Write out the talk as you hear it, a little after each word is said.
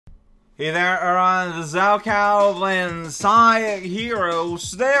Hey there, everyone, the Zhao Cao playing Psy Heroes.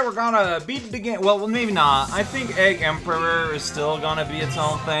 Today we're gonna beat the game. Well, maybe not. I think Egg Emperor is still gonna be its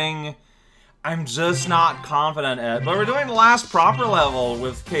own thing. I'm just not confident yet. But we're doing the last proper level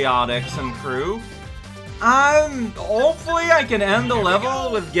with Chaotix and crew. Hopefully I can end the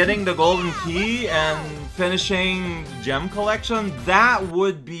level with getting the golden key and finishing the gem collection. That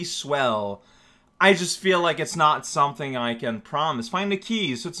would be swell. I just feel like it's not something I can promise. Find the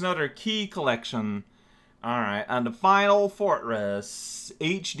keys, so it's another key collection. Alright, and the final fortress.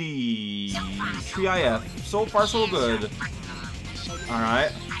 HD. CIF. So far, so good.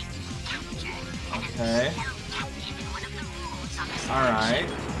 Alright. Okay. Alright.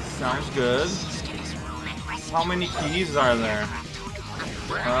 Sounds good. How many keys are there?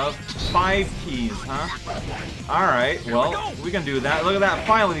 5 keys, huh? Alright, well, we can do that. Look at that,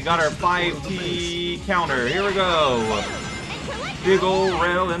 finally we got our 5T counter. Here we go. Big old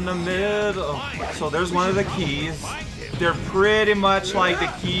rail in the middle. So there's one of the keys. They're pretty much like the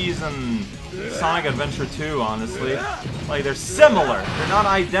keys in Sonic Adventure 2, honestly. Like, they're similar. They're not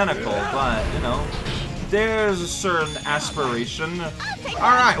identical, but, you know, there's a certain aspiration.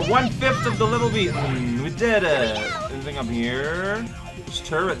 Alright, 1/5 of the Little Beaten. We did it. Anything up here? There's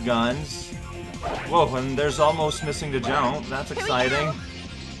turret guns. Whoa, and there's almost missing the jump. That's exciting.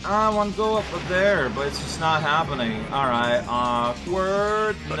 I want to go up there, but it's just not happening. Alright,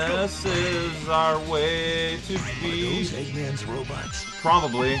 awkwardness is our way to be. Those Eggman's robots?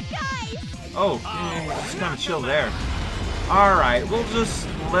 Probably. Oh, just kind of chill there. Alright, we'll just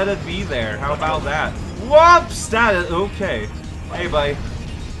let it be there. How about that? Whoops! That is okay. Hey, buddy.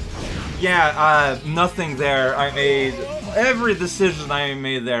 Yeah, nothing there. I made... Every decision I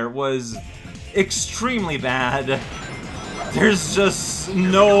made there was extremely bad. There's just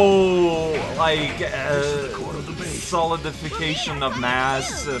no, like, solidification of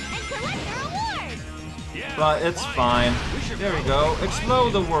mass. But it's fine. There we go.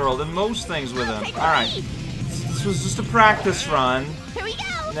 Explode the world and most things with him. Alright. This was just a practice run. Here we go.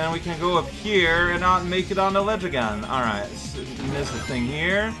 And then we can go up here and not make it on the ledge again. Alright. So miss the thing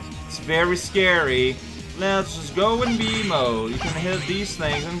here. It's very scary. Let's just go in B mode. You can hit these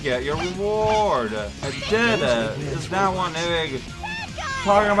things and get your reward. I did it. Is that one egg?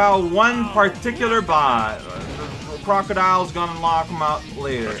 Talking about one particular bot. The crocodile's gonna lock him out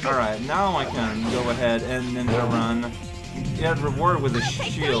later. Alright, now I can go ahead and ninja run. Get reward with a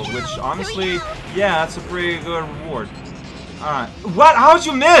shield, which honestly, yeah, that's a pretty good reward. Alright. What? How'd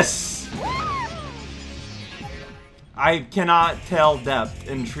you miss? I cannot tell depth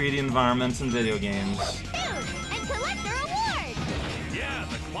in 3D environments in video games. And collect the reward. Yeah,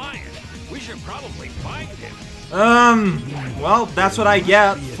 the client. We should probably find him. Well, that's what I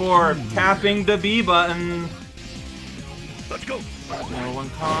get for tapping the B button. Let's go. No one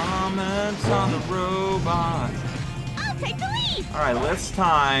comments on the robot. I'll take the lead. Alright, let's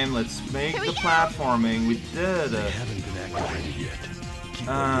make the platforming. We did They it. haven't been activated yet. Keep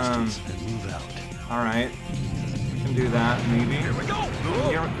our distance and move out. Alright. Can do that, maybe. Here we go.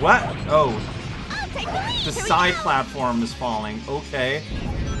 Here, what? Oh, I'll take the lead. the side platform is falling. Okay.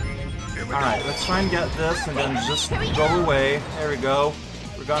 Alright, let's try and get this and then just go away. There we go.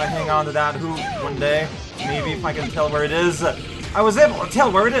 We're gonna hang on to that hoop one day. Maybe if I can tell where it is. I was able to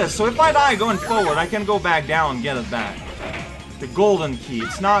tell where it is, so if I die going forward, I can go back down and get it back. The golden key.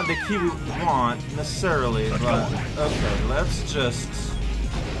 It's not the key we want, necessarily, but... Okay, let's just...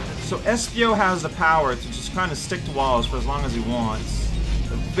 So Espio has the power to just kind of stick to walls for as long as he wants.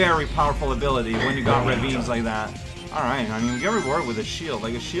 A very powerful ability when you got ravines like that. Alright, I mean, get reward with a shield.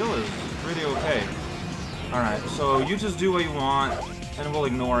 Like, a shield is pretty okay. Alright, so you just do what you want, and we'll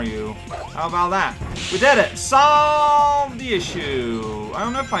ignore you. How about that? We did it! Solve the issue! I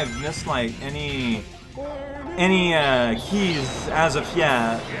don't know if I've missed, like, any keys as of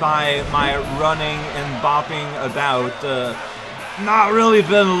yet by my running and bopping about. Not really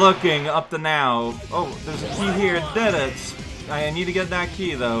been looking up to now. Oh, there's a key here. Did it. I need to get that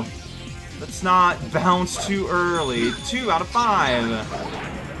key, though. Let's not bounce too early. 2 out of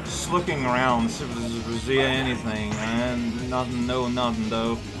 5. Just looking around, see if there's anything. And nothing, no, nothing,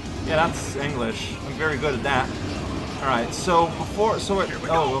 though. Yeah, that's English. I'm very good at that. Alright, so before...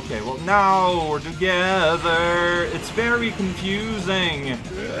 Oh, okay. Well, now we're together. It's very confusing.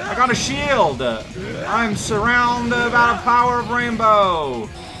 I got a shield. I'm surrounded by the power of rainbow.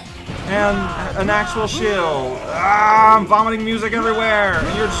 And an actual shield. Ah, I'm vomiting music everywhere.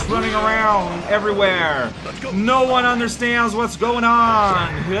 And you're just running around everywhere. No one understands what's going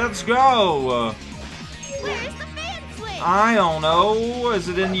on. Let's go. Where's the fan switch? I don't know. Is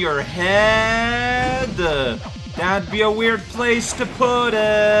it in your head? That'd be a weird place to put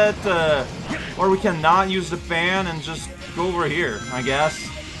it. Or we can not use the fan and just go over here, I guess.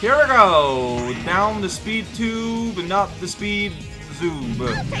 Here we go! Down the speed tube and up the speed zoob.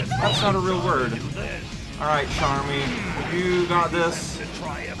 That's not a real word. Alright, Charmy. You got this.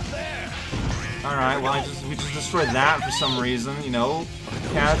 Alright, well we just destroyed that for some reason, you know.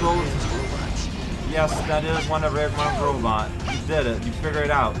 Casual. Yes, that is one of Eggman's robot. You did it. You figured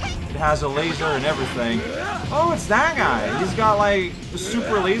it out. It has a laser and everything. Oh, it's that guy. He's got like a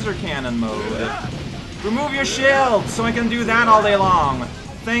super laser cannon mode. Remove your shield so I can do that all day long.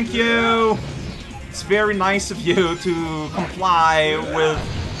 Thank you. It's very nice of you to comply with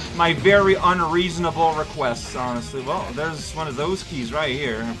my very unreasonable requests, honestly. Well, there's one of those keys right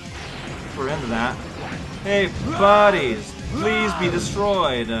here. If we're into that. Hey, buddies, please be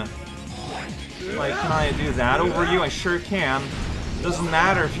destroyed. Like, can I do that over you? I sure can. Doesn't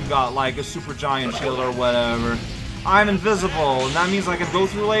matter if you got, like, a super giant shield or whatever. I'm invisible, and that means I can go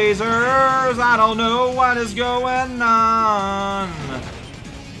through lasers. I don't know what is going on.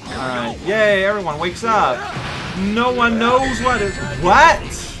 Alright, yay, everyone wakes up. No one knows what is... What?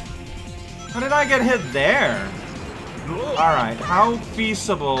 How did I get hit there? Alright, how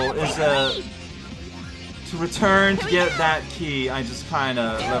feasible is it to return to get that key I just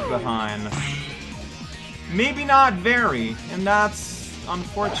kinda left behind? Maybe not very, and that's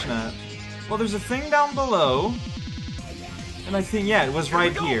unfortunate. Well, there's a thing down below, and I think, yeah, it was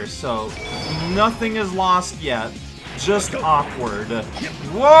right here, so nothing is lost yet. Just awkward.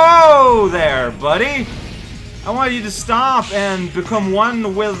 Whoa there, buddy! I want you to stop and become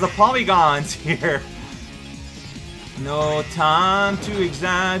one with the polygons here. No time to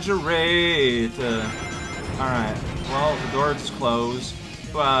exaggerate. Alright, well, the door is closed.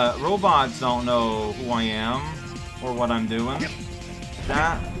 But robots don't know who I am or what I'm doing.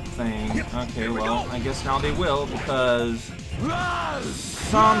 That thing. Okay, well, I guess now they will because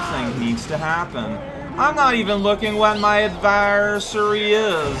something needs to happen. I'm not even looking what my adversary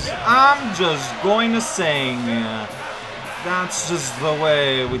is. I'm just going to sing. That's just the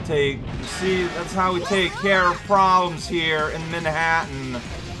way we take... See, that's how we take care of problems here in Manhattan.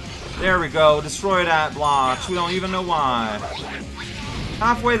 There we go. Destroy that block. We don't even know why.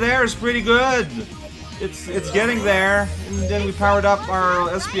 Halfway there is pretty good. It's getting there. And then we powered up our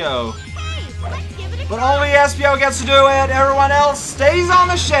SPO. But only SPO gets to do it. Everyone else stays on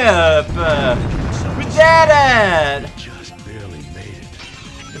the ship. We did it! Just barely made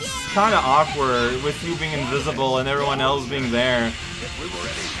it. It's kind of awkward with you being invisible and everyone else being there.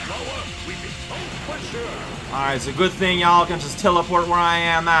 Alright, it's a good thing y'all can just teleport where I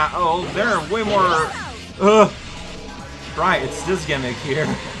am at. Oh, they're way more... Ugh. Right, it's this gimmick here.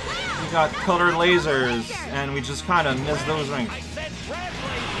 We got colored lasers, and we just kind of missed those rings.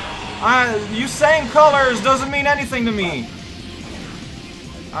 You saying colors doesn't mean anything to me.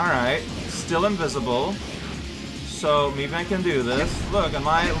 Alright, still invisible. So maybe I can do this. Look at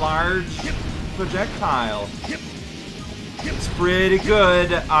my large projectile. It's pretty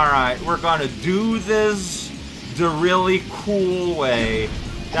good. Alright, we're gonna do this the really cool way.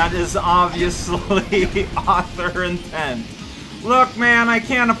 That is obviously author intent. Look, man, I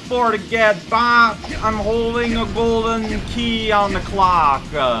can't afford to get back. I'm holding a golden key on the clock.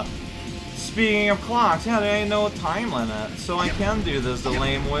 Speaking of clocks, yeah, there ain't no time limit, so I can do this the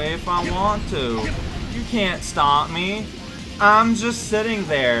lame way if I want to. You can't stop me. I'm just sitting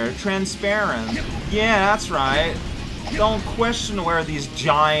there, transparent. Yeah, that's right. Don't question where these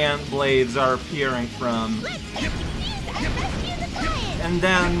giant blades are appearing from. And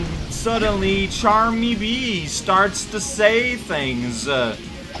then suddenly Charmy B starts to say things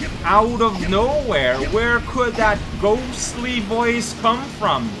out of nowhere. Where could that ghostly voice come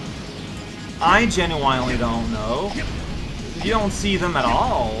from? I genuinely don't know. You don't see them at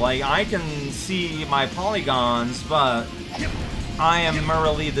all. Like, I can see my polygons, but I am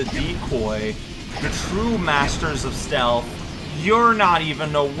merely the decoy. The true masters of stealth. You're not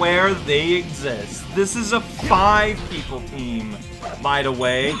even aware they exist. This is a 5-people team, by the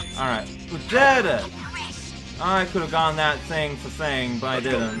way. Alright, we did it! I could have gone that thing for thing, but I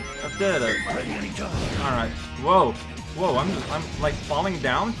didn't. I did it. Alright, whoa. Whoa, I'm like falling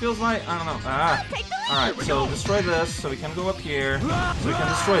down, it feels like? I don't know. Ah. Alright, so destroy this, so we can go up here. So we can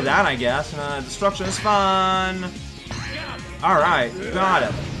destroy that, I guess. Destruction is fun! Alright, got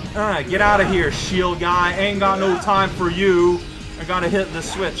it. Get out of here, shield guy. Ain't got no time for you. I gotta hit the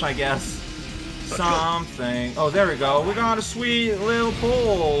switch, I guess. Something. Oh, there we go. We got a sweet little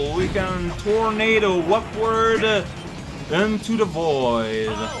pull. We can tornado upward into the void.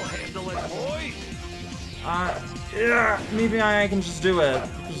 I'll handle it, boy. Yeah, maybe I can just do it.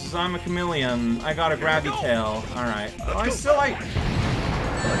 because I'm a chameleon. I got a grabby tail. Alright. Oh, I still like...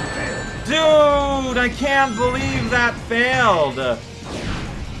 Dude, I can't believe that failed.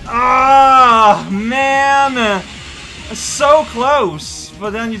 Ah, man. So close.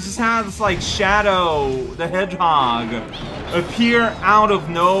 But then you just have this, like, Shadow the Hedgehog appear out of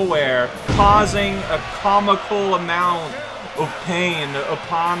nowhere, causing a comical amount of pain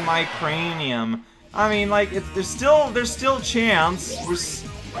upon my cranium. I mean, like, there's still chance.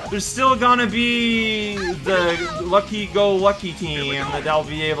 There's still gonna be the lucky-go-lucky team that'll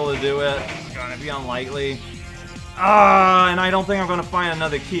be able to do it. It's gonna be unlikely. And I don't think I'm gonna find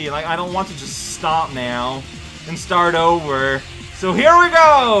another key. Like, I don't want to just stop now and start over. So here we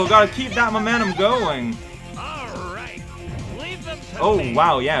go! Gotta keep that momentum going. Alright. Leave them to Oh, me.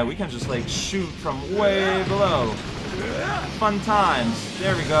 wow, yeah, we can just, like, shoot from way below. Fun times.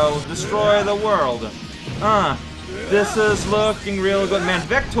 There we go. Destroy the world. This is looking real good. Man,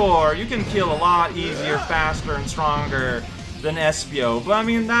 Vector, you can kill a lot easier, faster, and stronger than Espio. But, I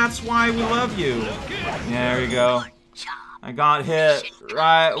mean, that's why we love you. There we go. I got hit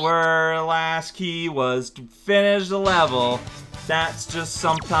right where last key was to finish the level. That's just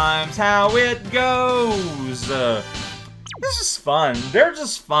sometimes how it goes. This is fun. They're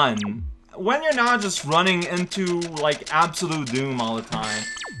just fun. When you're not just running into, like, absolute doom all the time.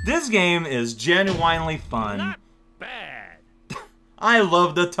 This game is genuinely fun. Not bad. I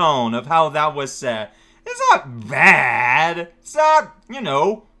love the tone of how that was said. It's not bad. It's not, you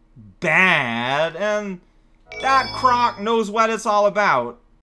know, bad. And that Croc knows what it's all about.